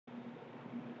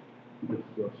Let's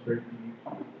go straight to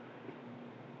YouTube.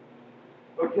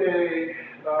 Okay,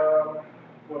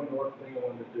 one more thing I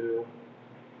wanted to do.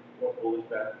 We'll pull this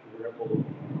back. We're gonna pull it.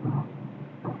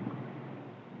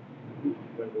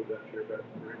 Gonna move that chair back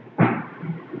to three.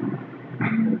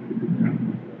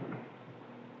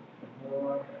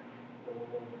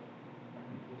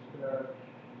 This back.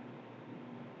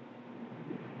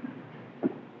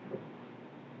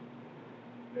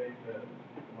 Okay, then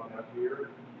come on up here. What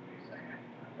are you saying?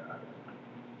 I got it.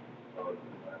 Oh, it's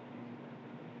the last piece.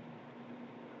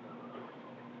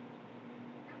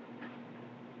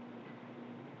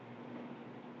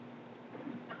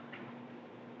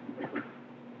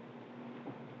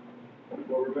 What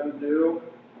we're going to do,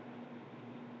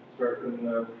 start from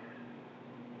the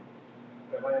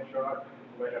land shot,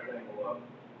 right up angle up.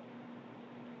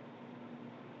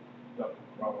 No,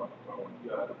 wrong one, wrong one.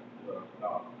 Yeah,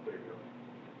 no, there you go.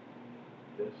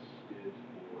 This is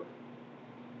for,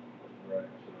 right,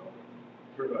 so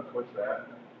we're going to twist that,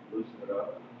 loosen it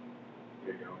up.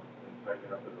 There you go, and tighten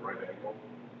it up at the right angle.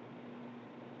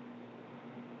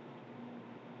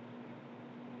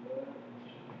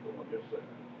 Hold on just a second.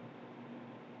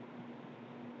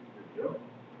 There you go.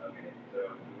 Okay, so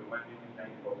we want you to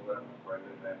think what was rather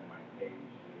than my page,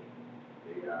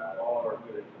 the, All our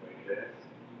good information. this,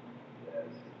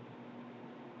 yes.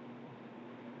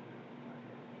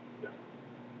 Yeah.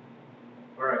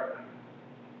 All right.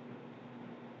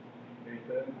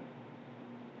 Nathan,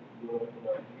 you want to come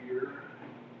up here.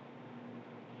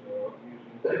 So I'm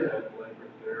using that leg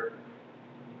right there.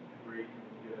 Three can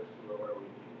get us to where we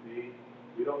need to be.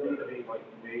 We don't need to be like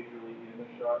majorly in the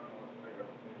shot. I got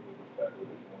to think we'll just back a little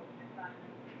bit more.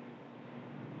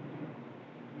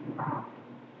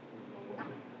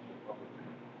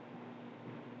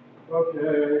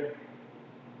 Okay.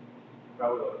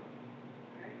 How we look?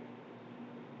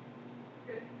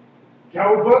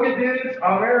 Cowabunga dudes,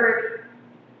 I'm Eric.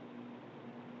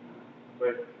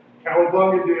 Wait,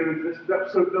 Cowabunga dudes, this is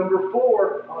episode number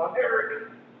 4. I'm Eric.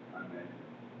 I'm in.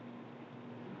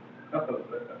 Oh, A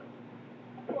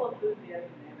little enthusiasm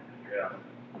there.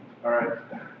 yeah. All right.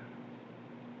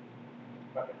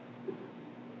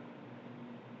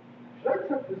 Should I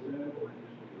tuck this in or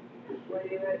just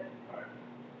Leave it. all right.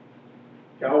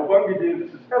 Cowabunga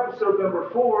dudes, this is episode number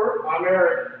 4. I'm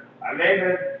Eric. I'm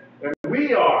Nathan, and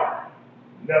we are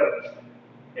Nuts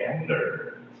and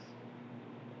Nerds.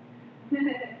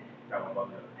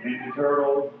 Cowabunga. Ninja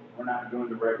Turtles, we're not doing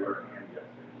the regular hand gestures.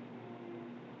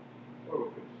 Oh, we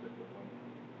could stick with one.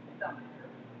 It don't matter.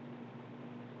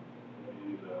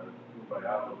 We use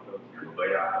Kumbaya toes.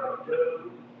 Kumbaya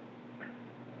toes.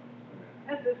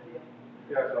 That's this deal.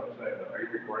 Yeah, that's what I'm saying. Are you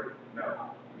recording?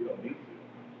 No. You don't need to.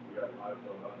 We got live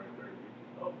going on right there.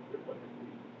 Oh, good one.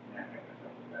 Yeah, I think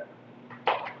that's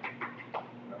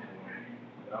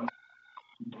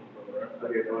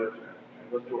Okay, so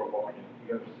let's do our volume.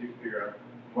 You got to see figure out.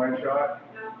 Am I in shot?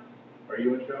 No. Are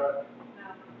you in shot?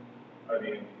 No. I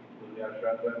mean, was he out of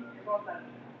shot then? You're both out of shot.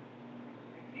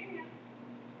 I can see you.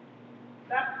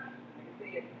 Stop. I can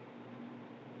see you.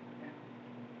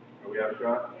 Are we out of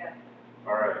shot? Yes.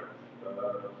 All right.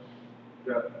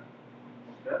 Step.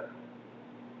 Step?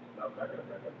 No, back up,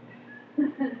 back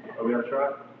up. Are we out of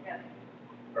shot? Yes.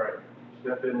 All right.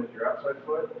 Step in with your outside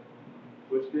foot.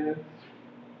 Twist in.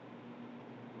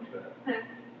 What's that?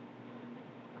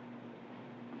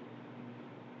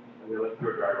 Okay, let's do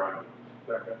a dry run.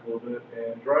 Back up a little bit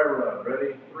and dry run.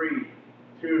 Ready? 3,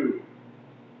 2.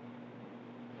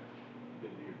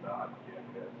 Did you nod,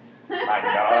 jackass? My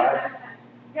God.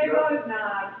 You guys always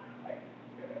nod.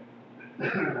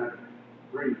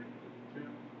 3, 2.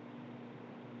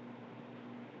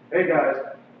 Hey guys,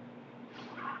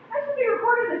 I should be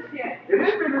recording this shit. it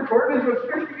is being recorded. It's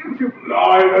straight to YouTube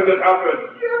live as it happened.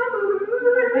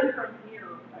 This from here.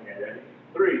 Okay, ready?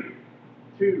 3,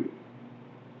 2.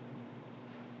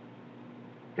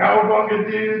 Cowabunga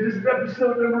dudes, this is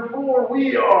episode number 4.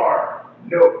 We are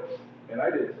Notes. And I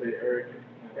didn't say Eric.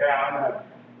 Yeah, I'm not.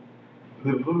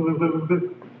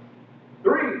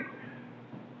 3,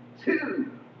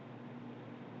 2.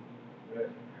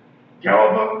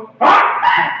 Cowabunga.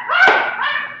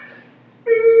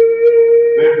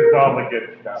 This is all the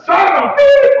good stuff. Son of a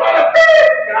bitch! What a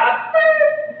bitch! God.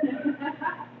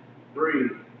 3,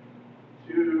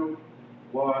 2,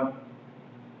 1.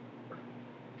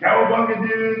 Cowabunga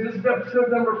dudes, this is episode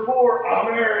number 4.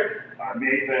 I'm Eric. I'm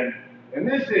Nathan. And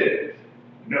this is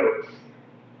Notes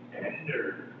and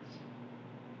Nerds.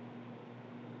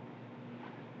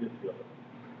 Good feeling.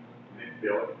 Did you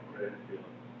feel it? Good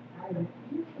feeling.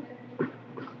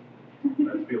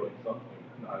 That's feeling something,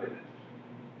 not it.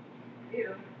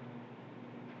 Ew.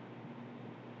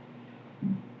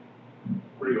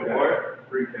 Free Go catch. for it.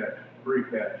 Free catch. Free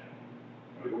catch.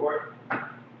 Go for it.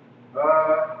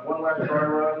 One last try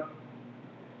run.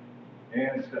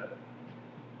 And step.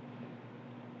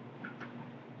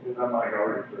 Because I might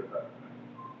already put that.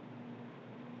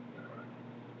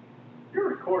 You're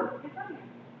recording. It's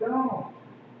on No.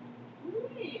 there.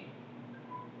 Neat.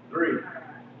 3,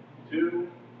 2.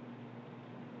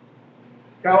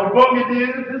 Cowabunga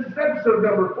dudes, this is episode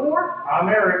number 4. I'm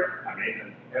Eric. I'm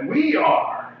Nathan. And we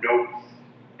are Notes.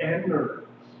 and nerds.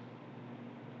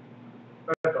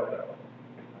 I felt that one.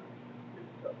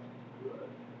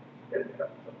 It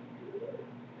felt so good.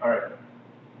 All right.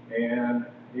 And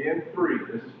in 3,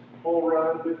 this is full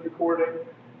run with recording.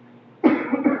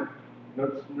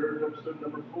 Notes Nerd episode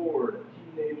number 4,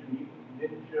 Teenage Mutant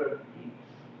Ninja Geeks.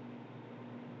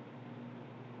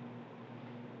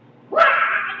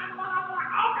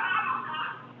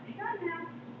 You got it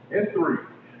now. In 3,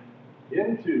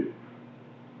 in 2.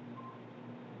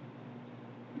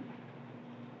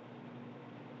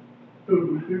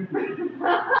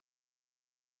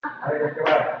 Hey, come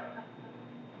on.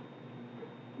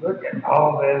 Look at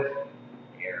all this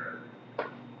here.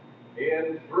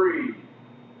 In 3,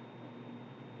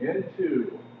 in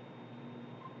 2.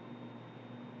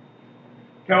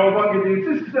 Cowabunga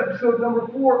dudes, this is episode number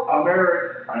 4. I'm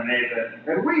Eric. I'm Nathan.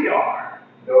 And we are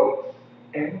Notes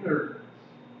and Nerds.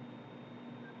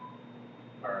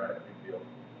 Alright, big deal.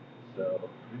 So,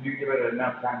 Did you give it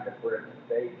enough time to put it in the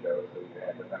stage though, so you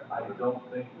had enough I time?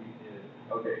 don't think we did.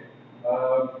 Okay.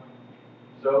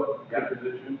 So, got a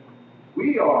position.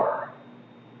 We are,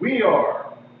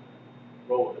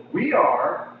 roll it. We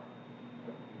are,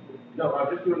 no,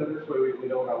 I'm just doing it this way, we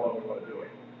know how long we want to do it.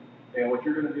 And what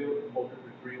you're gonna do, hold it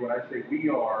for 3, when I say we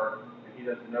are, and he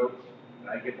does notes, and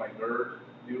I get my nerd,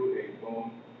 do a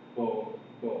boom, boom,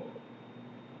 boom.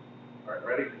 All right,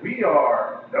 ready? We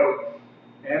are Notes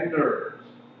and Nerds.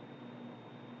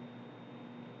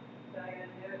 So I gotta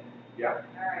do it. Yeah. All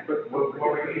right. But Well,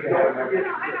 we need to don't have forget, I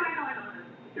know.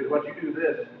 because once you do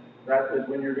this, that is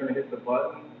when you're gonna hit the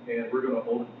button, and we're gonna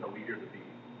hold it until we hear the beep.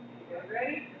 You guys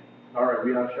ready? All right,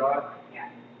 we on shot? Yeah.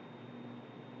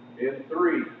 In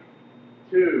 3,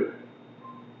 2.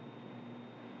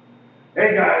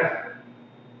 Hey guys.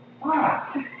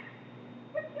 Fuck.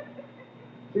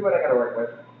 See what I gotta work with?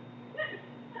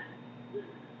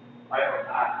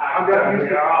 I'm not used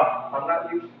to, I'm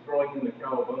not used to throwing in the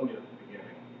cowabunga at the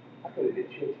beginning. I could have did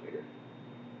Shakespeare.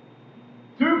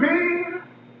 Too geek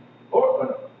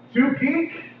or too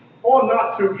geek or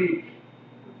not too geek?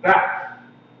 That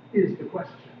is the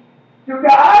question. To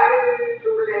die, to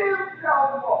live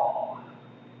no more.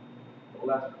 The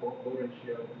last Hogan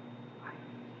show.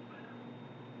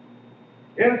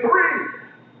 In 3,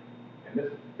 and this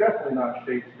is definitely not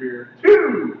Shakespeare.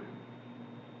 2.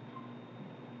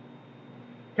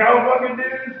 Cowabunga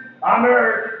dudes, I'm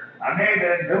Eric. I'm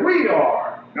Nathan. And we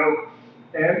are Notes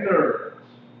and Nerds.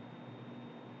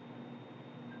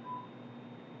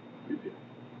 We do.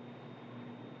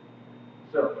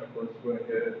 So, let's go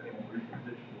ahead and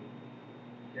reposition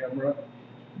the camera.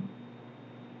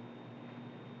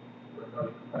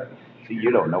 See,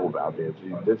 you don't know about this.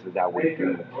 This is how we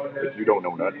do it. But you don't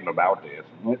know nothing about this.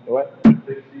 What?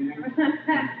 Take seating.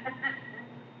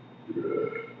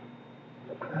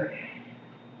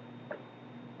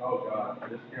 Oh God,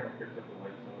 this camera picks up the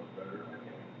light so much better. I can't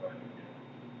even find it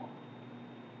again.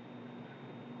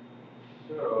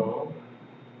 So,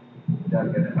 Gotta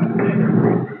get it on the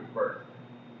reboot first.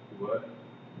 what?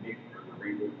 Need the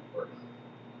reboot first.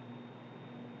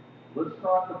 Let's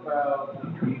talk about the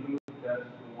reboot. That's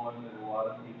the one that a lot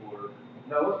of people are.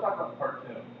 No, let's talk about the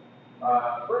cartoon.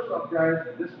 First off, guys,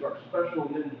 this is our special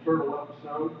Ninja Turtle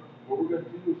episode. What we're going to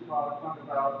do is talk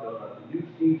about the new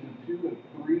season 2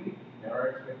 and 3 and our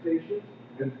expectations,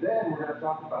 and then we're going to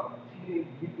talk about Teenage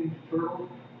Mutant Ninja Turtles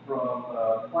from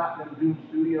Platinum Doom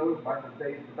Studios, Michael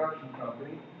Bay's production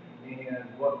company, and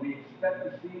what we expect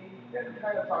to see, and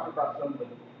kind of talk about some of the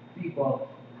debunked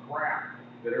crap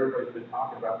that everybody's been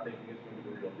talking about, thinking it's going to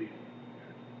be the real deal.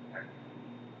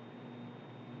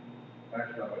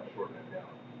 Actually, I'm going to shorten that down.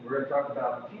 We're going to talk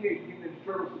about Teenage Mutant Ninja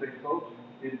Turtles today, folks.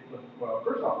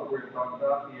 First off, what we're going to talk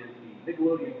about is the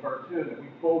Nickelodeon cartoon that we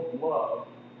both love,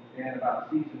 and about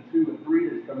season 2 and 3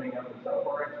 that's coming up, and some of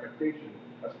our expectations,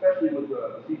 especially with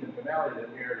the season finale that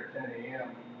aired at 10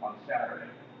 a.m. on Saturday.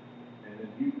 And then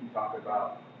you can talk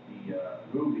about the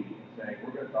movie and saying,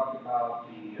 we're going to talk about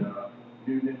the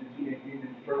new Teenage Mutant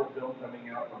Ninja Turtle film coming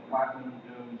out from Platinum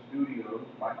Doom Studios,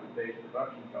 Michael Bay's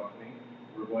production company.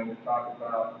 We're going to talk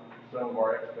about some of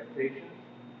our expectations.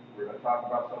 We're going to talk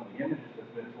about some of the images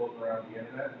that's been floating around the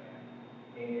internet,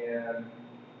 and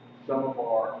some of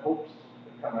our hopes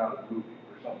that come out of the movie.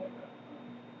 We're something like that.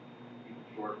 Keep it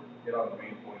short, get on the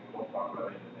main point, don't talk about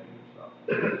any of the negative stuff.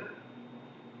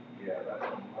 Yeah, that's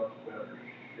a much better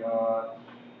shot.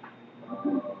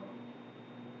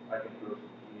 I can throw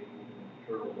some Teenage Mutant Ninja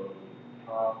Turtle logos at the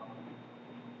top.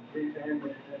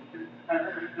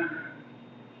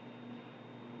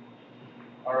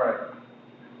 All right,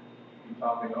 keep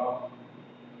topping off.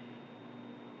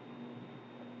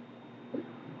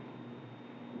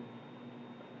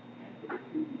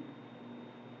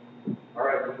 All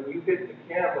right, when you hit the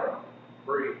camera,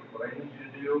 break. What I need you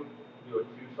to do a 2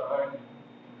 sign,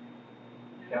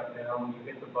 count down. When you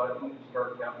hit the button,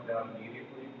 start counting down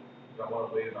immediately. So I want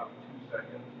to wait about 2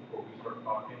 seconds before we start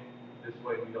talking. This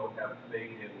way we don't have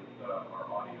fade in with our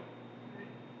audio.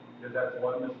 Because that's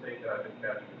one mistake that I've been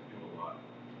catching us do a lot.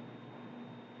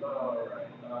 All right.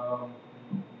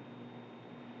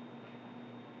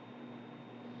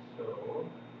 So,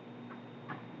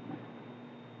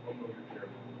 I'll move your chair a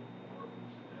little more and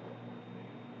sit down with me.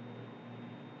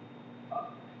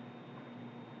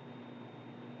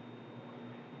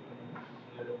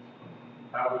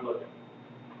 How are we looking?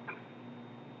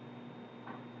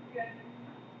 Good.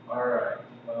 All right.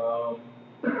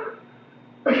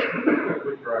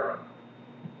 Quick dry run.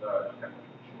 Just kind of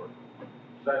keep it short.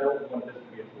 Because I don't want this to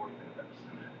be a 40-minute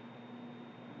episode.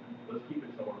 Let's keep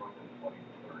it somewhere within 20 to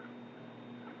 30.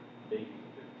 Maybe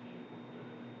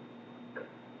 15.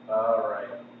 All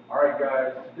right. All right,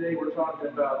 guys. Today we're talking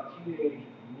about Teenage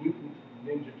Mutant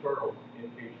Ninja Turtles, in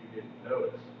case you didn't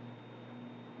notice.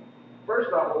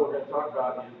 First off, what we're going to talk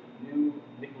about is the new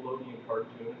Nickelodeon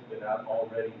cartoon. It's been out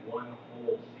already 1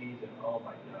 whole season. Oh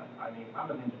my God. I mean, I'm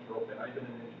a Ninja Turtle fan. I've been a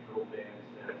Ninja Turtle fan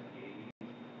since the 80s.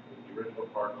 With the original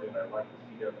cartoon, I like the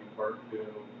CW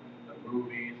cartoon, the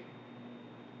movies.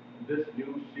 This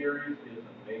new series is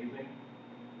amazing.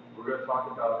 We're going to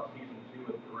talk about season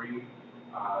 2 and 3.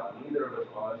 Neither of us,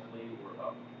 honestly, were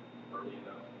up early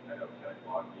enough. I know 10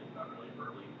 o'clock is not really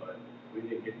early, but we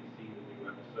didn't get to see the new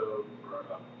episode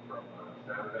from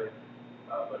Saturday.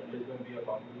 But it is going to be up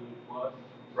on Hulu Plus.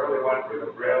 Really want to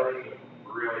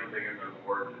really dig into those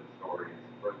origin stories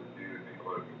for the new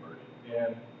Nickelodeon version.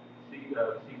 And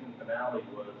season finale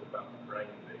was about the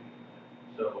Dragon Baby.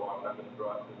 So I'm not going to throw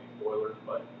out too many spoilers,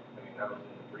 but I mean, that was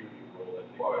in the preview role that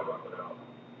Nickelodeon put out.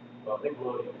 Well,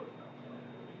 Nickelodeon put it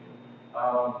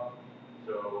out.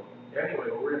 So anyway,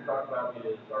 what we're going to talk about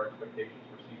is our expectations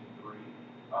for season 3.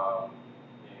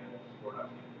 Or not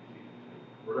season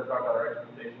 2. We're going to talk about our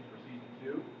expectations for season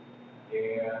 2.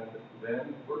 And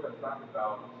then we're going to talk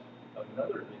about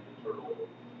another Ninja Turtle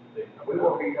thing. We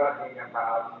will be talking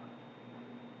about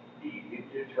the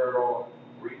Ninja Turtle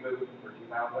reboot for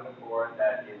 2004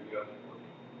 that is just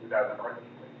 2014.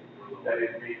 That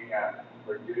is being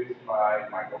produced by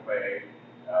Michael Bay,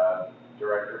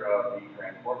 director of the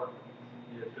Transformers.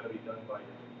 It's going to be done by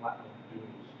Platinum Doom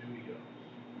Studios.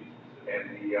 And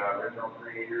the original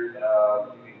creators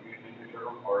of Teenage Mutant Ninja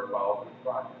Turtles are involved in the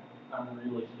project. I'm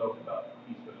really stoked about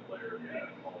Peace with Claire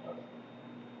and all that.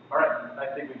 All right,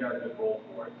 I think we got a good role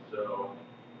for it. So,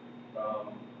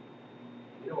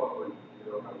 You know what how we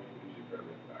should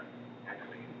really start?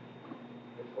 Actually,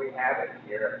 since we have it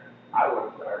here, I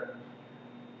would start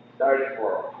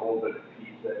for a whole bit of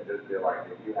pizza and just feel like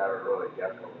if you haven't really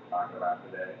guessed what we're talking about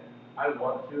today. I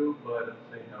want to, but at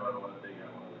the same time, I don't want to take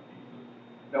out one of the pieces.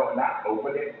 No, not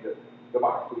open it, just the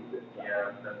box pizza.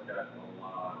 Yeah, that's got a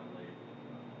lot of labels.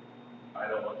 I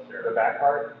don't want Sarah. The back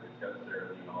part? It's got Sarah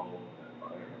Lee all over that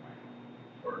part.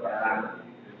 Or Yeah. Sarah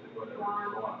Lee. Is it whatever?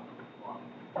 Swan.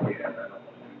 Yeah, I don't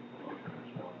want to do promotion for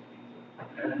Swan's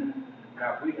pizza. Now,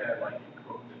 if we had like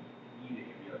cooked and eating,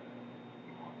 it'd be like,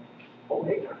 oh,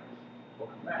 hey guys,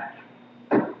 welcome back.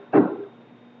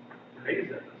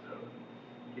 Today's episode,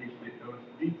 in case you didn't notice,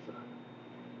 pizza.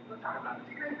 We're talking about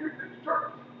Teenage Mutant Ninja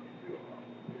Turtles.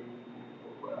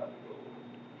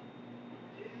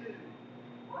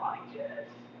 Righteous.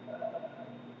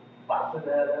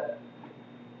 Basanetta.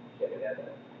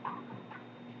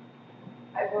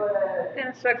 I bought a.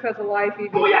 And Sex has a life, you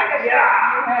Oh, yeah, you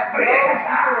have no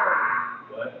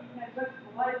What? And Sex has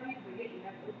a life, but yet you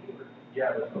have no viewers. Yeah,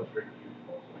 let's go straight to YouTube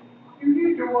also. You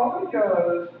need to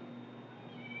apologize.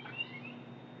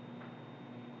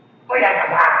 Oh, yeah,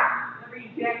 Remember you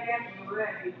jackass and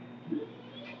ready.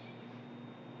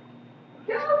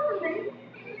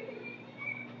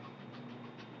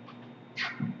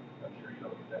 I'm sure you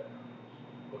don't get that from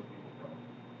most people from.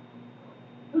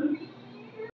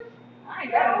 I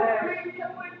ain't got that.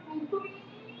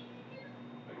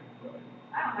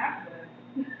 I don't have that.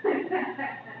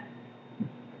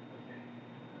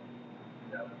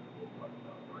 Now we'll talk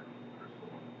about Crystal.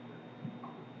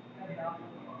 That'd be awesome.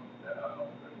 That I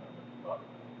don't think I'm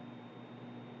talking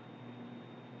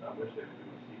I wish they would do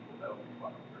a sequel, that would be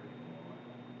fucking great.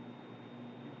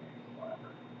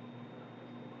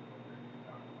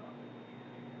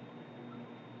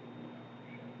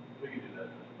 We could do that in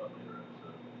a later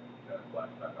episode, kind of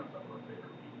flashback on some of our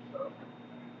favorite geek stuff.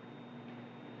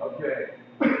 Okay.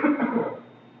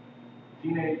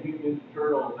 Teenage Mutant Ninja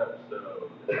Turtles episode.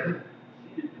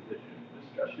 Seated position,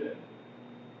 discussion.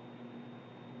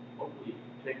 Hopefully,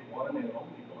 take one and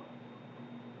only one.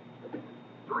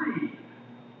 3,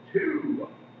 2,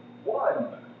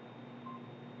 1.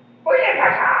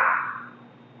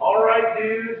 All right,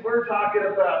 dudes, we're talking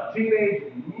about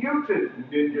Teenage Mutant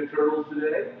Ninja Turtles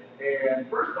today. And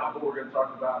first off, what we're going to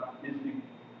talk about is the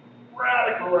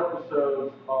radical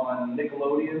episodes on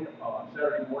Nickelodeon on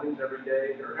Saturday mornings every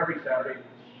day, or every Saturday.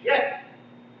 Shit!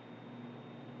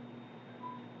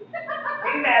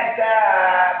 We messed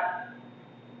up.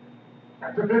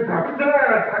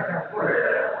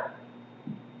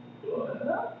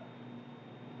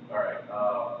 All right,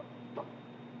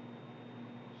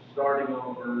 starting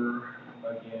over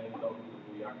again, don't do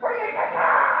the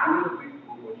Booyaka. Do the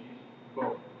when she's,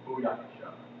 boom, Booyaka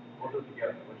shot. We'll do it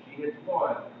together. When she hits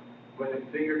one, when the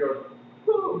finger goes,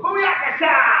 boom, Booyaka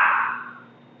shot!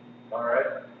 All right,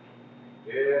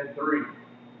 in 3,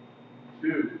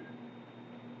 2,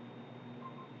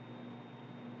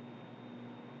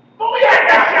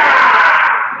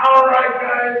 all right,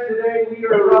 guys, today we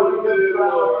are talking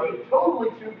about the totally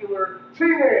tubular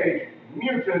Teenage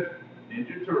Mutant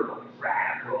Ninja Turtles.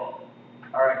 Radical.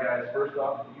 All right, guys, first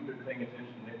off, if you've been paying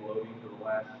attention to Nickelodeon for the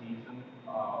last season,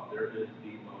 there is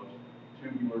the most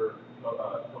tubular,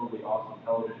 totally awesome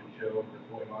television show that's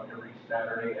going on every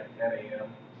Saturday at 10 a.m.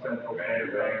 Central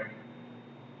Standard Time.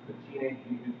 The Teenage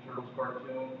Mutant Turtles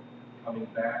cartoon coming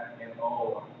back, and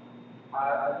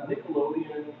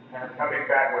Nickelodeon has Coming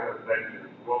back with a vengeance.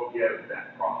 We'll give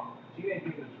that promise. Teenage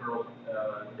Mutant Ninja Turtles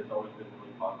has always been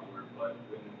really popular, but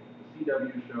when the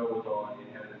CW show was on, it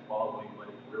had its following, but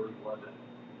it really wasn't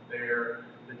there.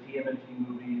 The TMNT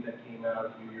movie that came out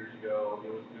a few years ago,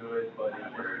 it was good, but it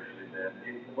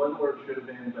wasn't where it should have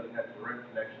been, but it had direct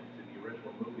connections to the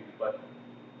original movies. But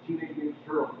Teenage Mutant Ninja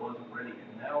Turtles wasn't ready,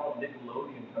 and now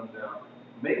Nickelodeon comes out,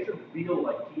 makes them feel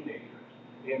like teenagers,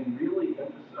 and really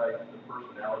emphasizes the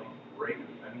personalities greatly.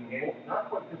 I mean, not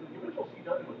quite, because the original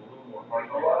CW was a little more A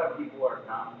lot of people are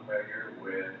not familiar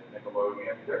with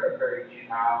Nickelodeon. They're a very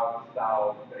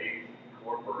child-style based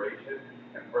corporation,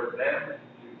 and for them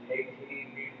to take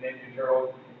Teenage Mutant Ninja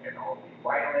Turtles and all the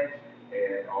violence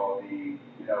and all the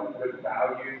good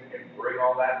values and bring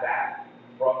all that back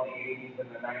from the 80s and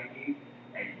the 90s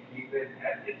and keep it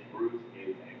at its roots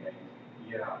is amazing.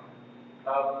 Yeah.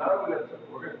 Now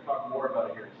we're going to talk more about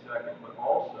it here in a second, but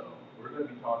also we're going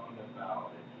to be talking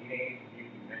about Teenage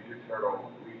Mutant Ninja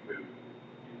Turtle reboot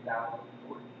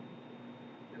 2014.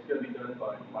 it's going to be done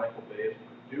by Michael Bay as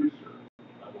producer.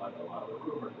 Unlike a lot of the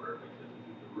rumors where everybody says this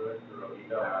is the director of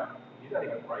he's not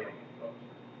even writing it, folks.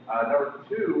 Number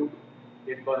 2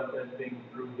 is being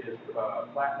through his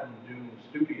Platinum Doom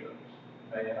Studios.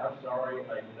 And I'm sorry,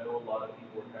 I know a lot of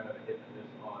people were kind of hitting this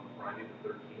on Friday the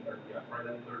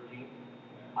 13th.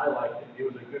 I liked it. It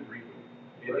was a good reboot.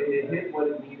 It hit what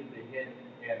it needed to hit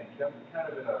and kept kind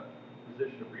of in a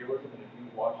position of realism. And if you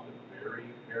watch the very,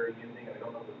 very ending, and I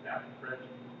don't know if it's after credits,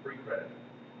 pre-credits,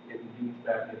 it leads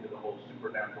back into the whole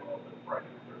supernatural element of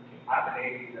Friday the 13th. I'm an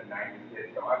 80s and 90s kid,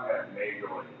 so I'm going to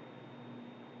majorly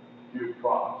do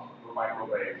props for Michael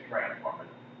Bay's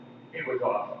Transformers. It was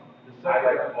awesome. I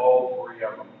liked all 3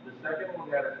 of them. The second one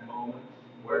had its moments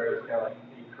where it was kind of like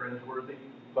cringeworthy,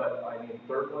 but I mean,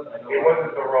 third one, I know. It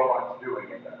wasn't the robots doing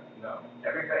it though. No.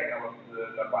 Everything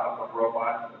about the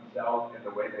robots themselves and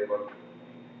the way they looked.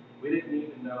 We didn't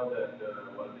need to know that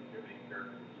one of the main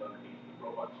characters was underneath the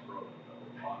robot's scrotum,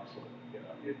 though, honestly.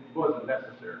 It wasn't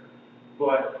necessary.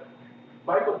 But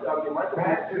Michael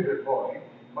Back to the point.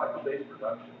 Michael Bay's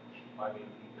production, I mean,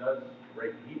 he does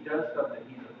great. He does stuff that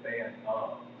he's a fan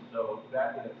of. So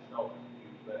that in itself is a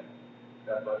huge thing.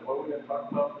 But what are we going to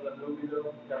talk about for that movie,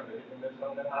 though? Kind of a hit and miss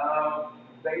on that?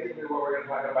 Basically, what we're going to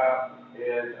talk about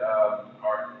is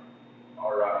our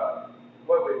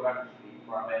what we want to see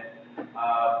from it,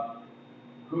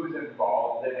 who's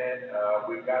involved in it.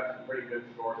 We've got some pretty good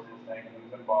sources saying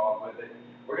who's involved with it.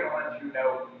 We're going to let you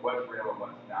know what's real and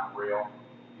what's not real.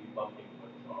 Debunking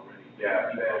what's already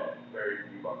very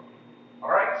debunking. All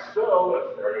right, so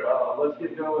let's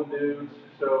get going, dudes.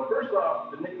 So first off,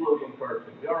 the Nickelodeon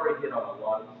cartoon. We already hit on a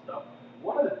lot of the stuff.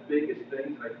 One of the biggest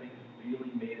things that I think has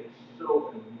really made it so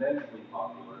immensely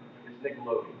popular is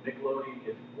Nickelodeon. Nickelodeon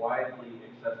is widely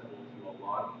accessible to a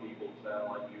lot of people,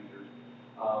 satellite users.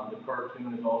 The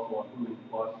cartoon is also on Hulu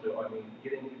Plus, so I mean,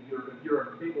 if you're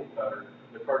a cable cutter,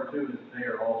 the cartoon is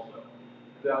there also.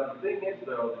 The thing is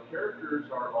though, the characters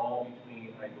are all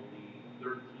between, I believe,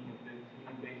 13 and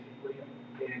 15 basically,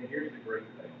 and here's the great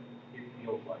thing, it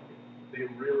feels like it. They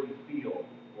really feel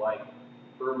like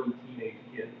early teenage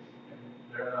kids.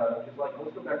 It's like,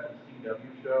 let's go back to the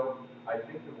CW show. I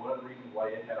think that one of the reasons why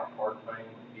it had a hard time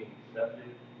being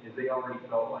accepted is they already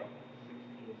felt like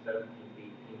 16, 17,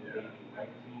 18, maybe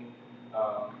 19.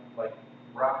 Like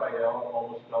Raphael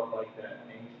almost felt like that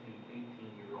angsty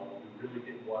 18-year-old who really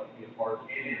didn't want to be a part of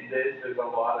it. And in this, there's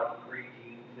a lot of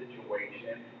preteen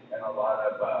situation and a lot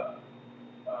of,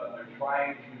 they're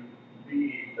trying to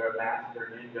be their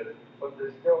master ninjas, but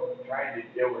they're still trying to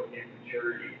deal with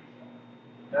immaturity.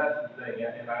 That's the thing,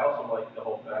 and I also like the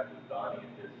whole fact that Donnie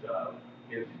and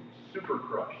his super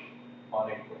crush on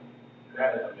April.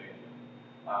 That is amazing.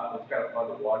 It's kind of fun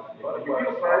to watch. But You feel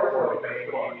it's sorry for also him, but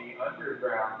maybe the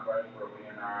underground crush for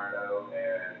Leonardo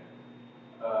and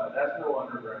that's no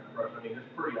underground crush. I mean,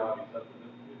 it's pretty obvious.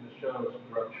 In the show's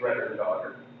Shredder's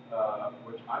daughter.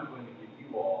 which I'm going to give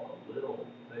you all a little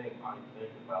thing I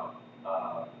think about.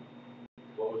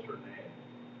 What was her name?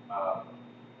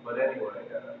 But anyway,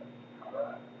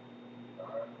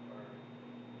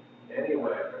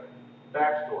 anyway,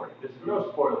 backstory. This is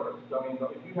no spoilers. I mean,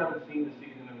 if you haven't seen the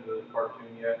season of the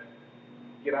cartoon yet,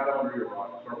 get out from under your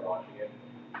rock and start watching it.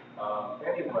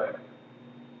 Anyway,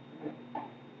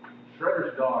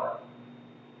 Shredder's daughter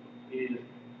is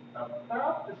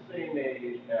about the same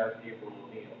age as April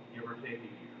O'Neil, give or take a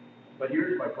year. But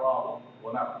here's my problem.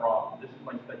 Well, not problem. This is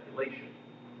my speculation.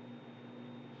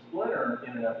 Splinter,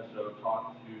 in an episode,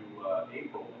 talked to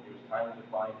April when it was time to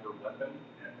find her weapon.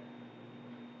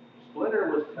 Splinter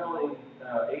was telling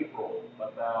April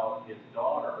about his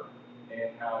daughter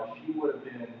and how she would have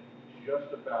been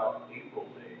just about April's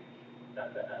age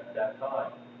at that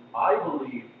time. I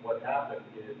believe what happened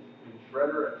is when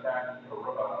Shredder attacked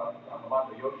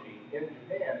Hamato Yoshi in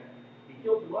Japan, he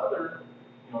killed the mother,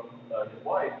 his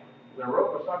wife.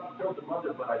 Hiroko Saki killed the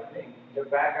mother, but I think To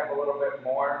back up a little bit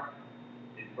more,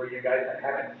 for you guys that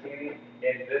haven't seen it,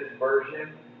 in this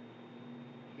version,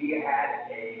 he had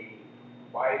a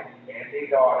wife and a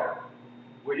daughter,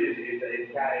 which is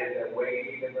a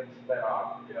way different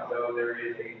spin-off. Yeah. So there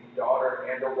is a daughter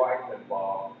and a wife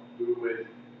involved who was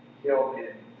killed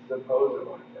in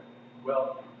supposedly.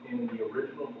 well, in the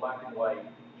original black and white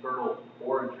Turtle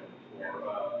Origins,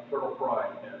 or Turtle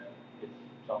Prime, as it's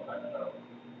sometimes known,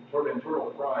 in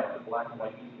Turtle Prime, the black and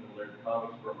white Eastman Laird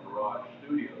comics from Mirage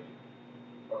Studios,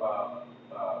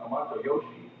 Hamato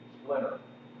Yoshi, Splinter,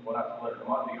 well not Splinter,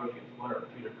 Hamato Yoshi and Splinter are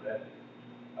two different entities.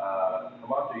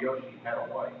 Hamato Yoshi had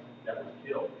a wife that was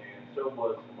killed, and so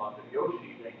was Hamato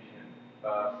Yoshi.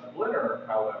 Splinter,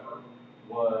 however,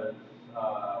 was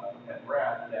had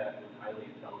wrath that was highly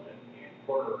intelligent and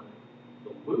cornered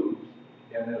the moves,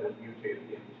 and then it was mutated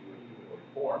into a humanoid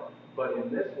form. But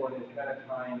in this one, it's kind of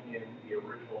tying in the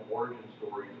original origin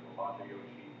stories of Hamato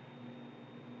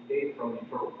Yoshi, from the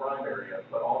Turtle Prime area,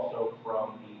 but also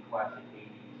from the classic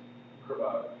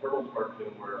 80s Turtles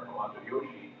cartoon where Hamato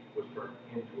Yoshi was turned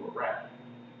into a rat.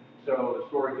 So the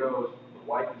story goes, the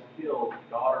wife is killed, the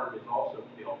daughter is also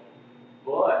killed,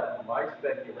 but my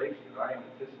speculation, and I am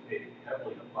anticipating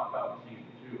heavily to pop out in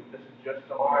season 2, this is just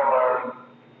something I'm saying,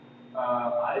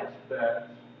 I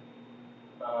expect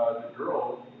the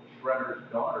girl, Shredder's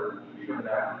daughter, to turn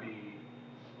out to be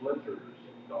Splinter's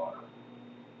daughter.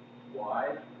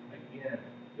 Why? Again,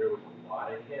 there was a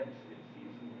lot of hints in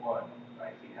season 1 I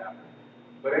see happening.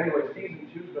 But anyway, season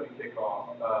 2 is going to kick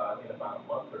off in about a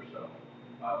month or so,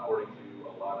 according to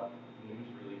a lot of news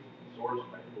releases and sources.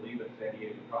 I believe at San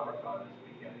Diego Comic-Con this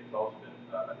weekend, it's also been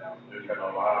announced. There's been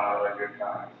a lot of good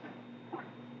times.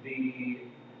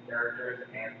 The Characters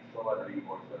and celebrity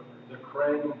voiceovers. The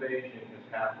Krang invasion has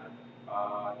happened.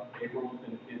 April's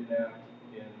been kidnapped,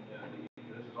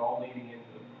 this is all leading into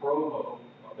the promo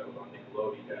that was on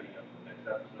Nickelodeon leading up to the next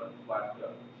episode, last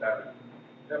Saturday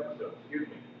episode, excuse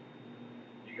me.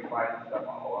 You can find stuff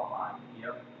all online.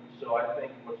 Yep. So I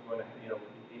think what's going to,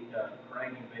 with the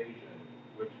Krang invasion,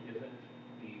 which isn't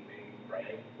the main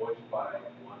Krang, voiced by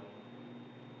one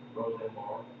Roseanne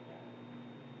Barr.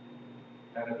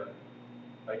 Kind of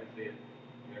I can see it.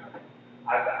 Yeah.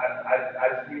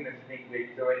 I've seen a sneak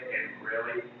peek to it, and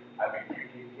really, I mean, you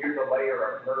can hear the layer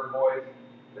of her voice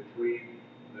between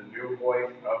the new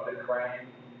voice of the Krang,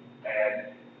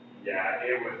 and yeah,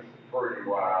 it was pretty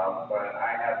wild, but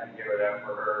I have to give it up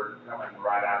for her coming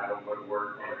right out of the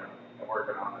woodwork and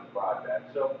working on this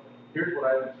project. So here's what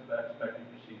I was expecting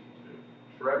for season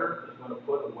 2. Shredder is going to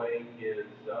put away his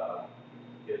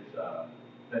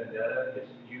vendetta is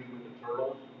used with the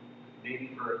turtles,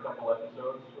 maybe for a couple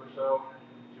episodes or so,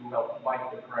 to help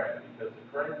fight the Krang, because the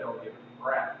Krang don't give a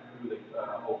crap who they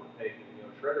overtake. You know,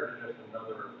 Shredder's just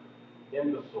another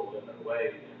imbecile in their way,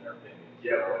 in their opinion.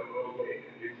 Yeah, well, okay,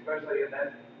 especially in that,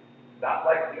 not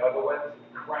like the other ones,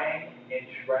 Krang and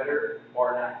Shredder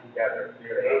are not together.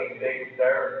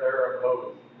 They're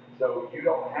opposed. So you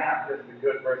don't have just the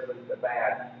good versus the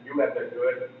bad. You have the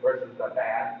good versus the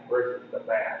bad versus the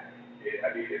bad. I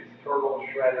mean, it's Turtle,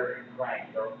 Shredder, and Krang.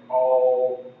 They're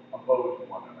all opposed to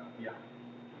one another. Yeah.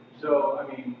 So, I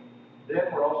mean,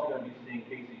 then we're also gonna be seeing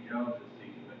Casey Jones this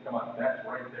season, but come on, that's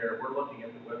right there, we're looking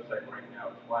at the website right now,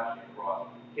 it's flashing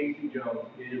across. Casey Jones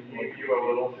is. Give you a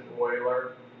little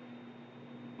spoiler.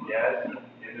 Yes,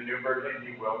 in the new version,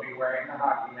 he will be wearing the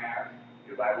hockey mask,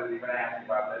 because I was even asked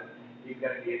about this. He's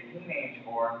gonna be a teenage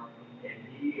form, and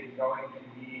he is going to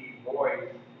be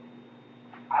voiced.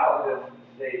 I'll just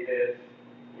say this,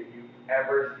 if you've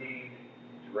ever seen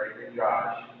Drake and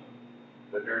Josh,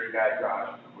 the dirty guy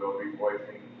Josh will be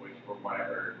voicing, which from what I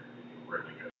heard, is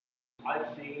really good.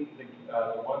 I've seen the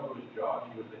one who was Josh,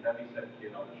 he was the heavyset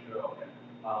kid on the show.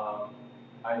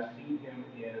 I've seen him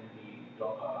in the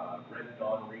Red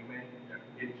Dawn remake.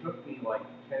 It took me like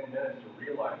 10 minutes to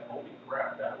realize, holy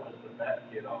crap, that was the fat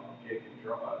kid off of Jake and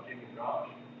Josh.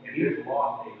 And he's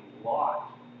lost a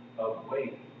lot of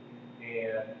weight,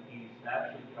 and he's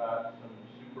actually got some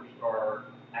superstar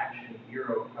action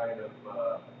hero kind of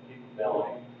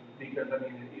capability. Because, I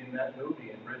mean, in that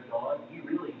movie, in Red Dawn, he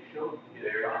really showed his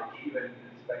There's chops. even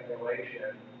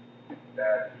speculation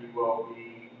that he will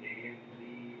be in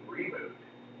the reboot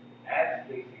as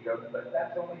Casey Jones, but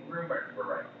that's only rumored for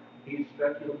right now. He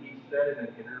said in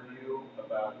an interview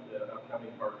about the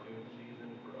upcoming cartoon season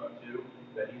for 2,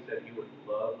 that he said he would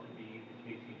love to be the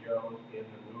Casey Jones in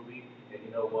the movie, and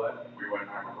you know what? We wouldn't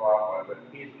have a problem with it.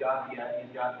 He's got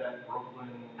that Brooklyn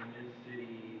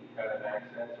mid-city kind of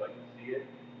accent, so I can see it.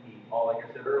 Like I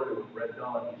said earlier, with Red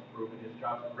Dawn, he's proven his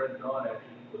chops. Red Dawn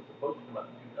actually was supposed to come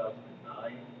out in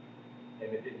 2009,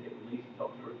 and it didn't get released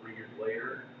until 2 or 3 years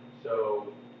later.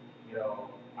 So, you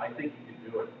know, I think he could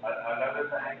do it.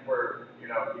 Another thing for,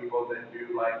 people that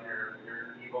do like your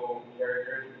evil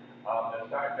characters, they're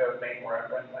starting to make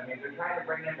reference, I mean, they're trying to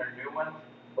bring in their new ones,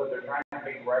 but they're trying to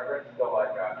make reference to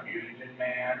like, Mutagen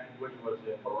Man, Which was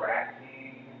in Rat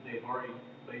King, they've already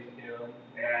placed him.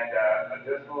 and,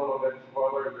 just a little bit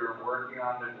spoiler, they're working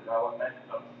on the development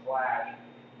of Slash,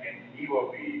 and he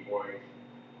will be voiced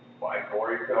by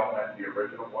Corey Feldman, the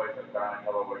original voice of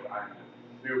Donatello, which I'm just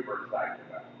super psyched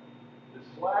about. The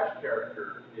Slash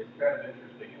character is kind of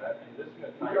interesting, and I think this is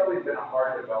going to tie. He's always been a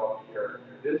hard developed character.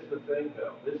 This is the thing,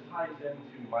 though. This ties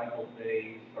into Michael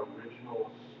Bay's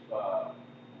original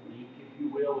leak, if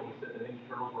you will, when he said the Ninja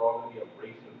Turtles were all going to be a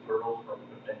race of turtles from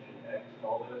Dimension X and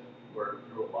all this, where it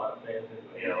threw a lot of fans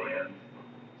into aliens.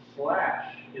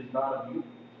 Slash is not a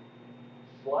mutant.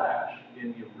 Slash,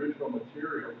 in the original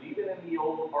material, even in the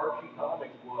old Archie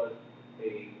comics, was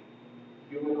a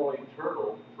humanoid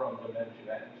turtle from Dimension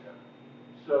X.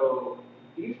 So,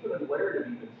 Eastman and Laird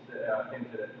have even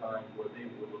hinted at times where they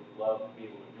would have loved to be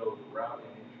able to go the route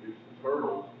and introduce the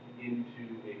turtles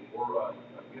into a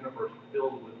universe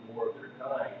filled with more of their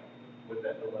kind, with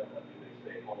that dilemma: do they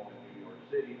stay home in New York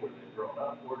City where they've grown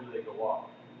up, or do they go off?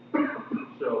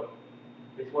 So,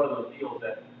 it's one of those deals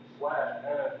that Slash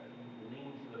kind of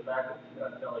leans to the fact of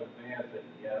telling fans that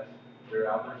yes, they're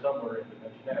out there somewhere in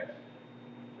Dimension X.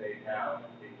 They have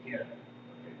a kin.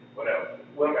 Okay, what else?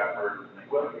 Well, We got for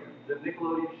Nickelodeon. The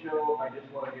Nickelodeon show, I just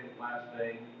want to get last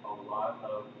thing, a lot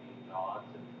of the nods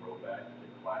and throwbacks to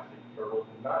classic Turtles,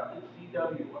 not the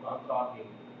CW one, I'm talking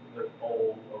the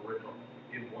old original.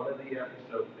 In one of the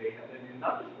episodes, they have, and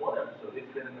not just one episode,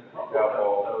 it's been in a couple of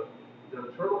episodes,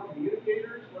 the Turtle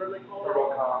Communicators, what are they called?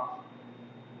 Turtle Comms.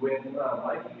 When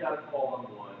Mikey got a call on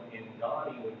one, and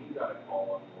Donnie, when he got a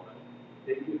call on one,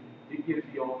 it gives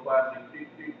the old classic thing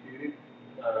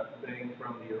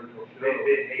from the original show. They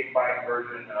did a 8-byte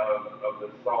version of the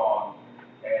song,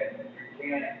 and you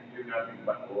can't do nothing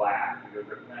but laugh because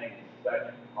they're paying such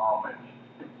homage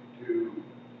to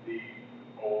the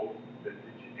old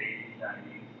vintage 80s,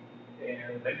 90s.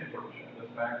 And the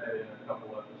fact that in a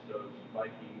couple episodes,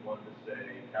 Mikey wanted to say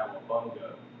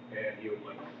Cowabunga, and he would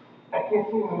like, I can't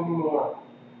see that anymore.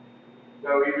 So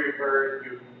he refers to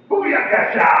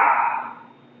Booyakasha!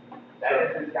 That is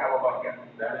his Cowabunga.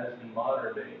 That is the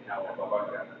modern day Cowabunga.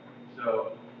 Cowabunga. So,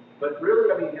 but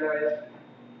really, I mean, guys,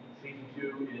 season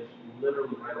 2 is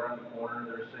literally right around the corner.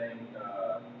 They're saying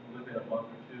within a month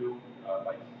or two,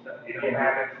 by September. If you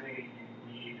haven't seen it,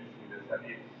 you need to see this. I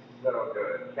mean, it's so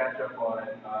good. Catch up on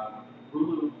it.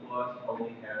 Hulu Plus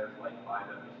only has like 5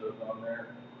 episodes on there,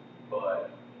 but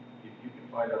if you can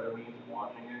find other means of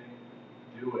watching it,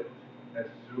 do it as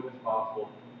soon as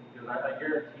possible. Because I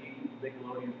guarantee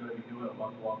Nickelodeon's going to be doing a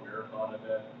month-long marathon of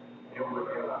it. And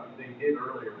they did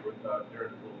earlier with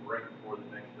during the little break before the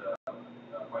next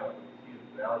final season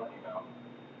finale came out.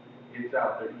 It's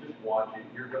out there. You just watch it.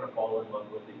 You're going to fall in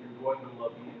love with it. You're going to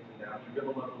love the ins and outs. You're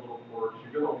going to love the little quirks.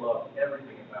 You're going to love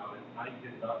everything about it. I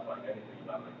did not find anything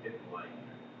about it I didn't like.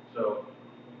 So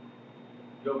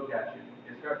go catch it.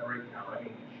 It's got great talent. I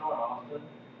mean, Sean Austin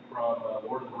from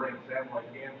Lord of the Rings, Samwise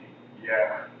Gamgee.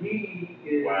 Yeah. He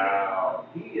is. Wow.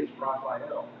 He is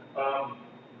Raphael.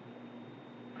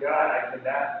 God, I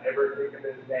cannot ever think of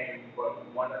his name, but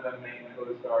one of the main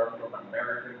co-stars from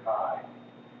American Pie.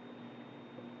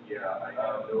 Yeah, I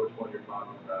know which one you're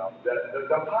talking about. The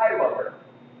Pie Lover.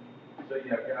 So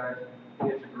yeah, guys,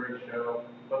 it's a great show.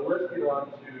 But let's get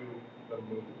on to the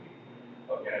movie.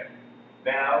 Okay.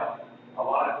 Now, a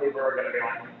lot of people are going to be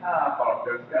like, folks,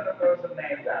 there's going to throw some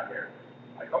names out here.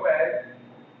 Like, okay,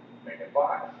 Megan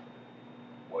Fox,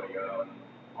 William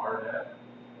Arnett,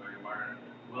 William Arnett,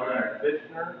 William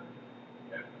Fichtner,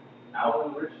 yeah.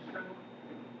 Alan Richardson.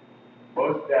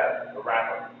 Most Def, the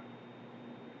rapper.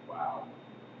 Wow.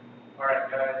 All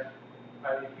right, guys.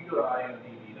 If you go to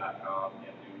imdb.com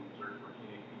and do search for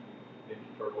Teenage Mutant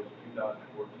Ninja Turtles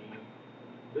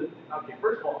 2014, okay,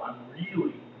 first of all, I'm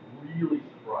really, really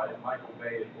surprised Michael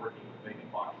Bay is working with Megan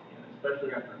Fox again,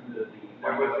 especially after the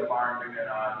There was a argument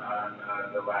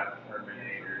on the last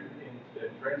Terminator. in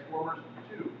Transformers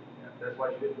 2. That's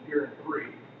why she didn't appear in 3.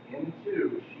 In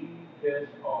 2, she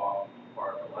pissed off,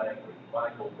 pardon the language,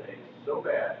 Michael Bay so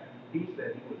bad, he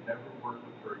said he would never work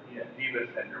with her again. Diva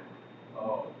syndrome.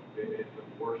 Oh, it's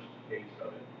the worst case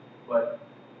of it. But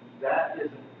that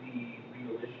isn't the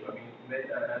real issue. I mean,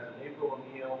 as an April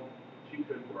O'Neil, she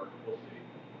could work. We'll see.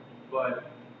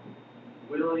 But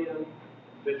William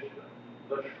Fichtner,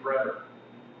 the Shredder.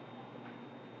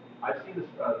 I've seen this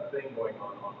thing going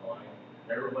on online.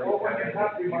 Everybody's When you're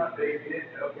talking about they did,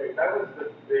 okay, that was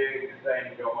the big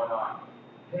thing going on.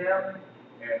 Him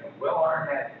and Will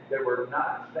Arnett, they were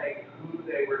not saying who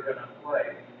they were going to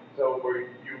play. So were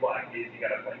you like, is he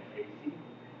going to play Casey?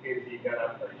 Is he going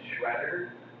to play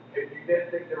Shredder? If you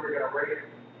didn't think they were going to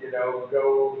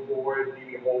go for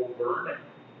the whole Vernon,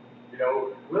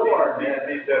 Will Arnett,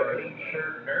 the pink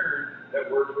shirt nerd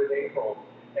that worked with April,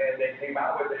 and they came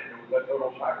out with it, and it was a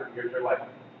total shocker because they're like,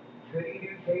 could he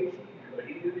do Casey? Could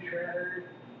he do Shredder?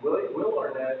 Will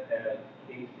Arnett as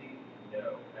Casey?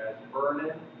 No. As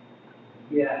Vernon?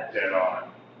 Yes. Dead on.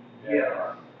 Yes.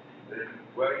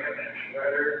 William and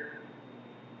Shredder.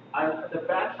 The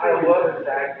backstory. I love his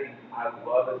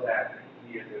acting.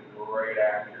 He is a great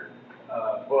actor.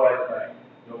 But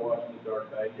go watch The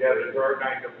Dark Knight. yeah, The Dark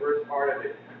Knight, the first part of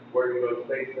it, where he goes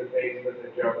face to face with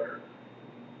the Joker.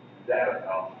 That was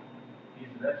awesome. He's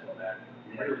an excellent actor.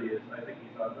 He really is. I think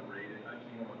he's underrated. I've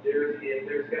seen him on There's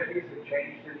going to be some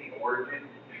change to the origin.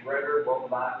 Shredder will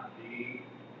not be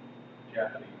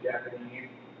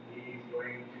Japanese. He's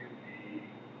going to be,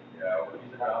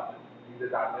 He's adopted. He's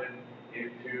adopted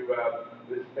into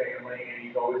this family, and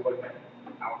he's always looking at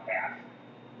outcast.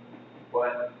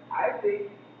 But I think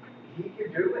he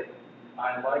can do it.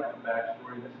 I like the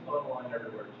backstory. This is online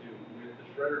everywhere too. With the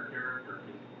Shredder character,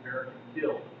 his parents were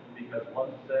killed because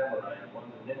one's a samurai and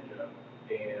one's a ninja,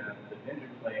 and the ninja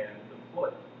clan, the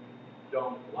Foot,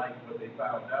 don't like what they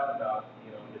found out about,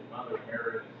 his mother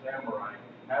marrying a samurai,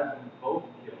 has them both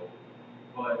killed.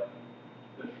 But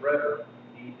the Shredder,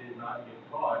 he did not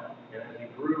get caught, and as he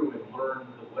grew and learned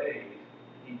the ways,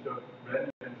 he took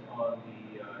vengeance on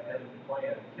the head of the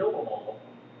clan and killed them all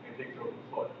and takes over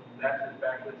the Foot. That's his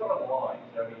back. It's online.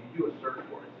 So, I mean, you do a search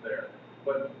for it, it's there.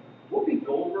 But Whoopi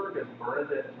Goldberg as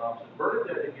Bernadette Thompson.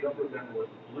 Bernadette, if you don't remember, was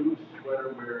the blue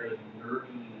sweater-wearing,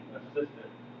 nerdy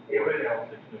assistant. It was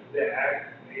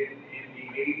in the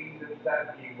 80s and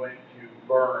stuff. He went to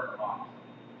Vern Thompson.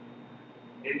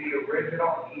 In the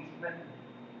original Eastman,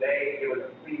 it was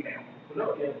a female.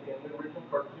 No, in the original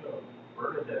cartoon,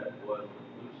 Bernadette was the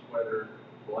blue sweater,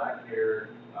 black-haired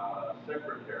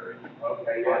secretary.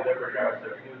 Okay, yeah, there we go.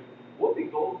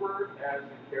 Whoopi Goldberg as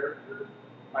a character,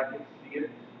 I can see it.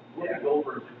 Whoopi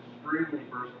Goldberg is an extremely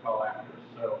versatile actress,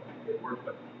 so it works.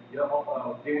 But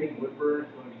Danny Woodburn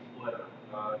is going to be Splinter.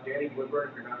 Danny Woodburn,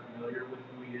 if you're not familiar with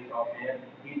who he is offhand,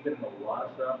 he's been in a lot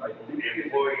of stuff. I believe the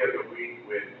Employee of the Week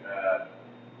with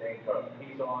Dane Cook.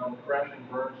 He's on Crash and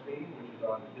Bernstein, which is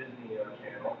on the Disney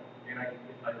Channel. And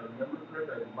if I remember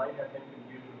correctly, I might have him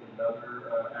confused with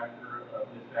another actor of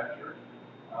this stature.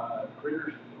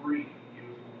 Critters 3, it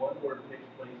was the one where it takes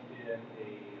place in a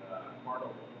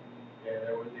carnival.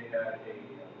 had a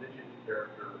midget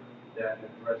character that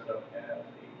would dress up as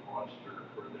a monster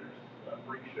for their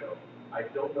freak show. I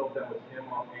don't know if that was him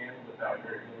offhand without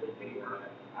very little deeper.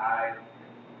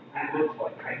 He looks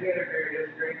like I get a very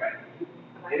disagree, but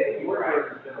Eddie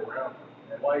Warburton's been around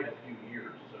for quite a few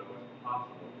years, so it's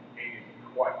possible.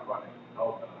 he's quite funny.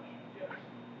 Oh gosh, yes.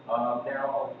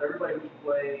 Now, everybody who's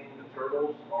playing the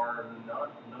Turtles are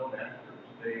not known actors.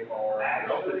 They are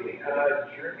Actually,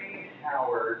 Jeremy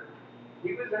Howard,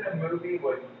 he was in a movie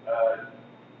with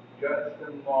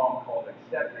Justin Long called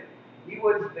Accepted. He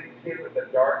was the kid with the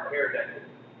dark hair that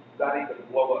thought he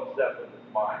could blow up stuff with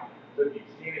his mind. So if you've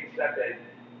seen Accepted,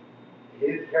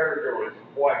 his character was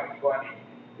quite funny.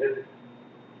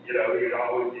 He'd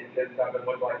always get hit something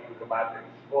looked like he was about to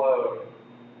explode.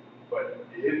 But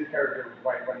his character was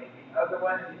quite funny. The other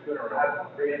ones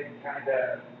have been kind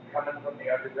of coming from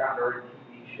the underground or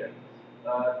TV shows.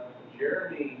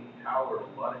 Jeremy Howard,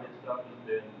 a lot of his stuff has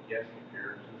been guest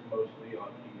appearances, mostly on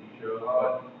TV shows,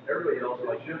 but everybody else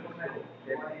like him.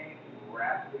 Playing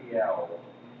Raphael.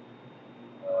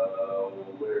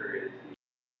 Where is he?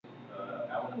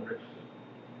 Alan Richardson.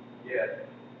 Yes,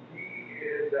 he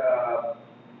is.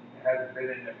 Has been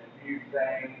in a few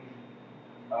things,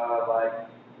 like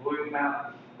Blue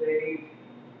Mountain State,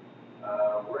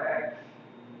 Rex,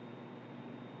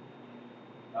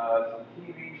 some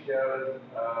TV shows.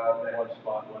 One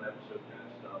spot, one episode kind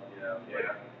of stuff, yeah.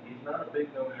 Yeah. He's not a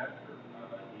big known actor.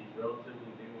 He's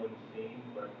relatively new in the scene,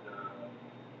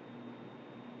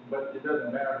 but it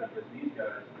doesn't matter because these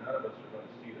guys, none of us are going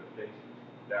to see their faces.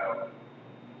 No.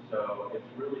 So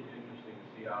it's really interesting to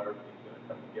see how everything's going to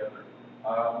come together.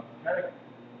 Kind of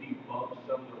debunk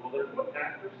some of the, well, there's one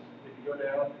actress, if you go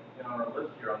down on our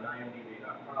list here on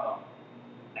IMDb.com,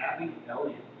 Abby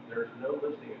Elliott. There's no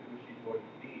listing of who she's going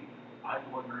to be. I'm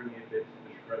wondering if it's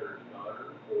the Shredder's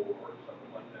daughter or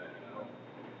something like that, you know?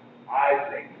 I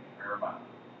think Irma.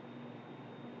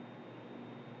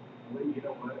 Well, you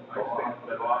know what? I A think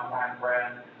that longtime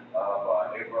friend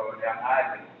of April. Yeah,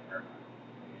 I think Irma.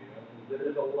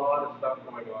 there's a lot of stuff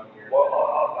going on here. Well,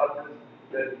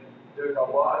 there's a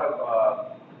lot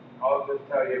of, I'll just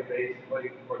tell you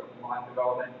basically for the plot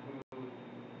development,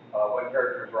 what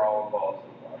characters are all involved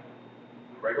so far.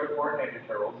 The regular Four Ninja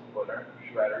Turtles, Splinter,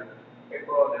 Shredder,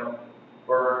 April O'Neil,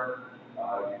 Burn,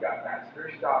 you got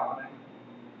Master Stockman,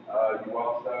 you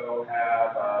also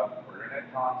have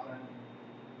Bernadette Thompson.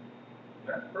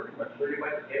 That's pretty much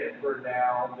it for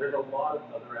now. There's a lot of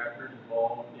other actors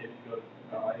involved. If you go to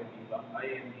IMDb.com,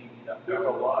 There's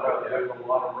a lot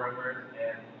of rumors,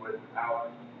 and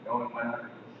without knowing 100%,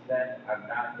 I'm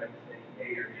not going to say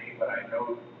A or B, but I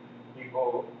know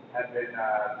people have been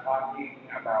talking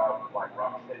about like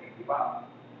Rocksteady Bebop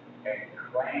and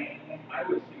Krang. I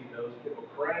would see those people.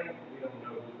 Krang, we don't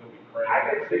know who's going to be Krang. I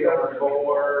could see those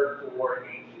more for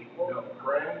a sequel. No,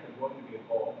 Krang is going to be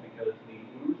involved because the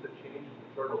news that changes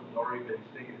the Turtles has already been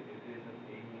stated. It is an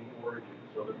alien origin,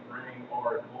 so the Krang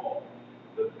are involved.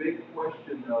 The big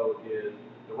question, though, is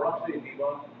the Rocksteady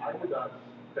Bebop. I would not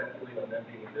speculate on them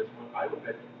being in this one. I would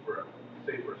bet for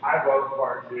I vote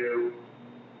part 2,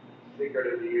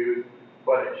 Secret of the Youth,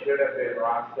 but it should have been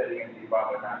Rocksteady and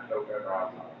Bebop and not Toka and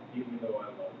Rockstar. Even though I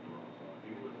love Rockstar,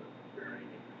 he was a very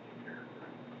interesting character.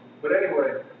 But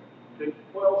anyway, to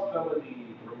quell some of the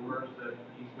rumors that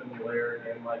Eastman Laird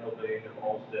and Michael Bay have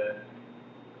all said,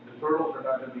 the Turtles are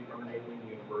not going to be from an alien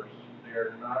universe.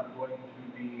 They're not going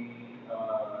to be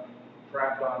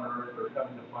trapped on Earth or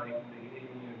coming to fight the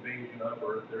alien invasion of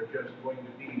Earth. They're just going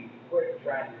to be. We're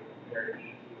trying to compare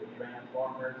E.T. with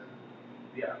Transformers.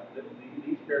 Yeah,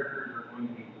 these characters are going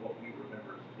to be what we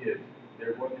remember as kids.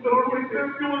 They're going to be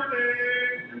They're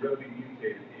going to be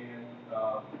mutated, and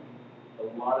a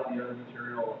lot of the other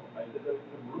material, the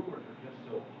rumors are just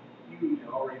so huge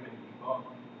and already been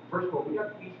debunked. First of all, we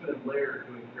got Eastman and Laird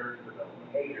doing character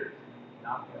development. Haters,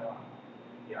 knock it off.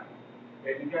 Yeah.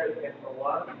 And you guys, and a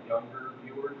lot of the younger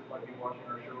viewers might be watching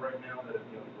our show right now that have,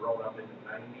 grown up in the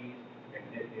 90s,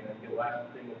 and the last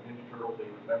thing with Ninja Turtles they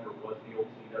remember was the old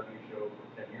CW show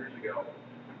from 10 years ago.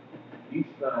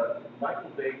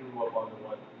 Michael Bay grew up on the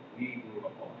one we grew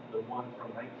up on, the one from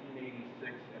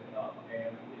 1986 and up,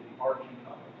 and the Archie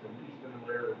comics, and Eastman and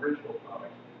Laird original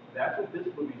comics. That's what this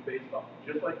movie's based off.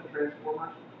 Just like the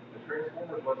Transformers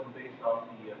wasn't based off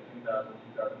the 2000,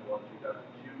 2001,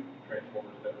 2002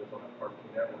 Transformers that was on the Cartoon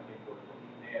Network imported from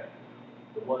Japan.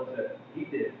 The ones that he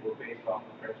did were based off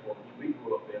the Transformers we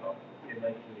grew up in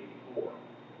 1984.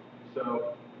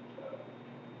 So,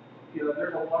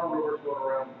 there's a lot of rumors going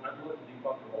around. I'd love to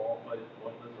debunk them all, but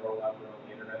once they're all out there on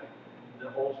the internet. The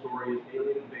whole story is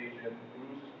alien invasion,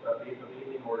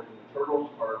 alien origin. The Turtles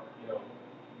are,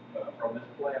 from this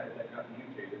planet that got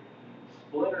mutated.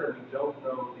 Splinter, we don't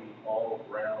know the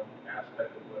all-round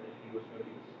aspect of what he was going to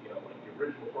be, you know, like the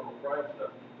original Turtle Prime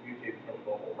stuff mutated from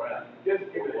the whole rat. Just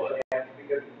give it a chance,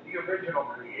 because the original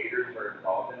creators are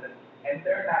involved in this, and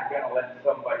they're not gonna let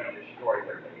somebody destroy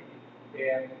their baby.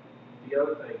 And the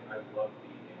other thing, I love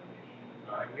the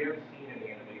animation. We haven't seen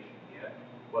any animation yet,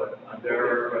 but I'm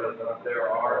There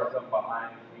are some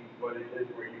behind the scenes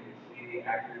footages where you can see the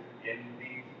actors in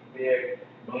these big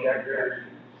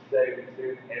checkered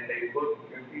suits, and they look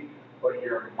goofy, but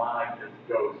your mind just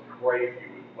goes crazy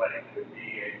with what it could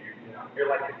be, and you're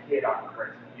like a kid on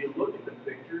Christmas. You look at the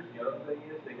pictures, the other thing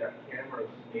is they got cameras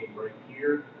aimed right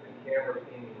here and cameras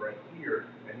aiming right here,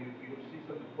 and you see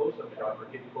some of the close-up shots or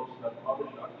get close enough on the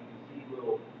shots, you can see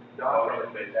little dots.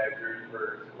 Detectors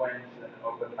for squints and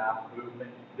open mouth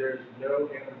movement. There's no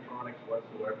animatronics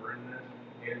whatsoever in this,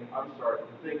 and I'm sorry, the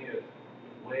thing is,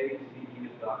 the way CG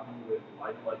has gotten with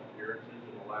lifelike appearances in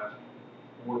the last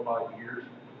 4 or 5 years,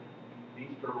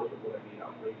 these turtles are going to be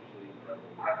outrageously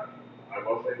incredible. I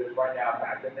will say this right now,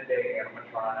 back in the day,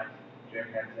 animatronics, Jim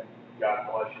Henson, God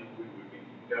bless you, we would be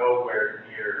nowhere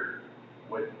near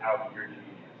without your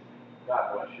genius.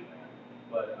 God bless you, man.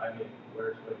 But, I mean, where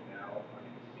it's going now, I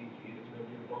mean, the CG that's going to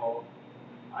be involved,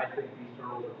 I think these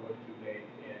turtles are going to make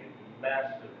a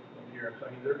massive appearance. I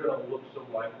mean, they're going to look so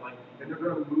lifelike, and they're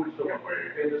going to move so much.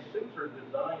 And the suits are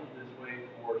designed this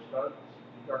way for stunts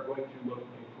are going to look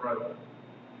incredible.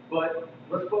 But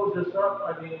let's close this up.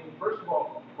 I mean, first of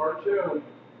all, cartoon,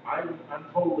 I'm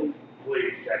totally,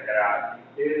 Please check it out.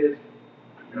 it is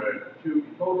Good.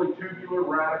 totally tubular,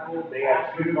 radical. They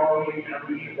have awesome. 2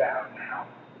 movies out now.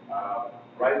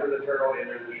 Rise of the Turtle and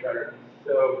Enter the Shredder.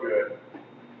 So good.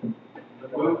 The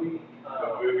movie,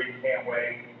 The movie can't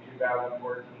wait.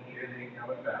 2014. it ain't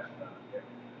coming fast enough.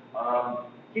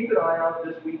 Keep an eye out.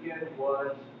 This weekend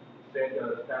was, this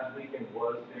past weekend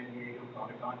was San Diego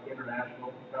Comic-Con,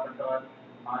 International Comic-Con.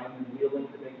 I'm willing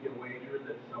to make you a wager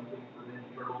that something for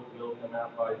Ninja Turtles will come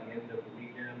out by the end of the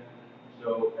weekend.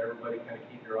 So everybody kind of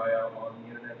keep your eye out on the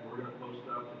internet. We're going to post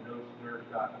up to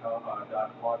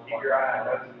notesnerds.com. Keep your eye on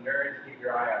Notes and Nerds. Keep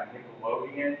your eye on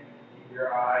Nickelodeon. Keep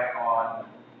your eye on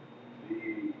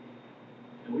the.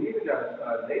 And we even got,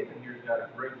 Nathan here's got a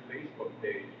great Facebook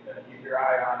page. Keep your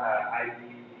eye on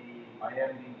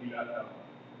IMDb.com.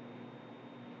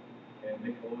 And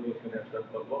Nickelodeon's going to have stuff,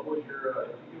 but what was your,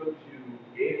 if you go to...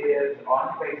 It is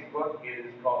on Facebook. It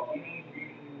is called Teenage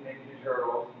Mutant Ninja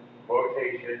Turtles,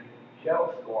 quotation,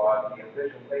 Shell Squad, the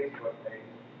official Facebook page.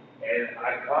 And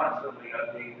I constantly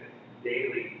update this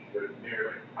daily to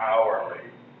nearly hourly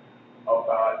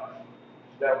about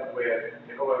stuff with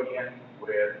Nickelodeon,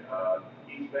 with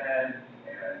Eastman,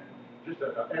 and Just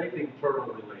anything turtle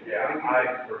related. Yeah, Anything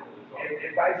turtle is on.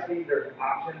 if I see there's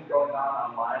auctions going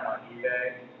on online on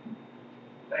eBay,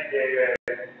 thank you,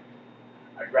 eBay.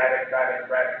 I grab it.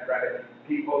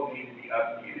 People need to be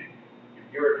updated. If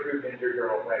you're a true Ninja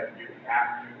Turtle fan, you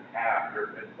have to have your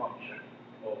consumption.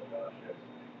 Oh gosh, yes.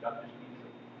 Not just pizza.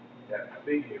 Yeah.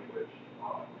 Speaking of which,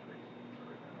 I'm crazy pizza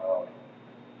right now.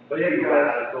 But yeah, you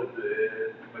guys,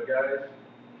 but guys,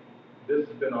 this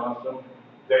has been awesome.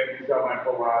 Thank you so much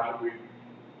for watching. We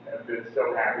have been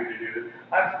so happy to do this.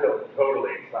 I'm still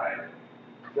totally excited.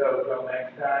 So until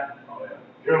next time,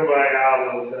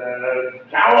 Kumbaya,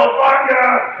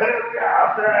 California,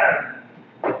 Wisconsin.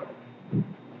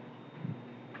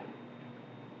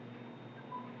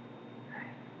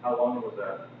 How long was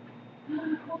that?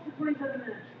 Close to 27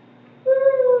 minutes.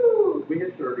 Woo! We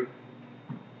hit 30.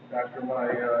 After my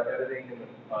editing and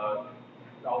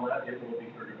all that, it will be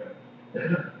 30 minutes. I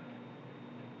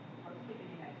was keeping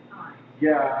you guys time.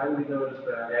 Yeah, we noticed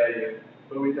that. Yeah, yeah.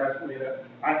 But we actually, we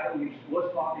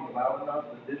was talking loud enough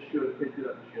that this should have picked it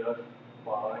up just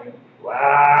fine.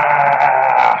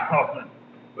 Wow.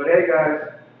 But hey, guys,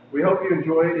 we hope you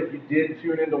enjoyed. If you did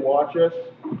tune in to watch us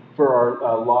for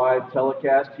our live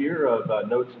telecast here of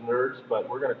Notes and Nerds, but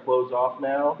we're going to close off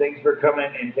now. Thanks for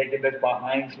coming and taking this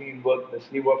behind-the-scenes look to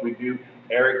see what we do.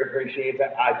 Eric appreciates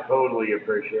it. I totally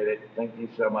appreciate it. Thank you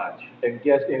so much. And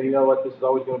you know what? This is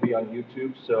always going to be on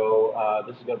YouTube, so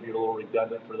this is going to be a little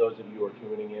redundant for those of you who are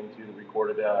tuning into the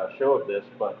recorded show of this.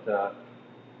 But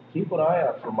keep an eye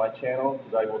out for my channel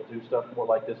because I will do stuff more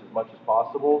like this as much as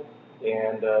possible.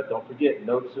 And don't forget,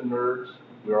 Notes and Nerds.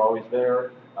 We're always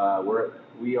there.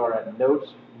 We are at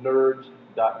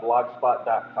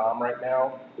notesnerds.blogspot.com right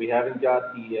now. We haven't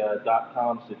got the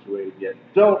 .com situated yet.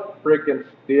 Don't frickin'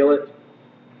 steal it.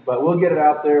 But we'll get it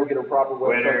out there. We'll get a proper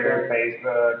website Twitter, there.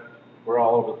 Facebook. We're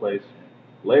all over the place.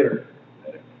 Later.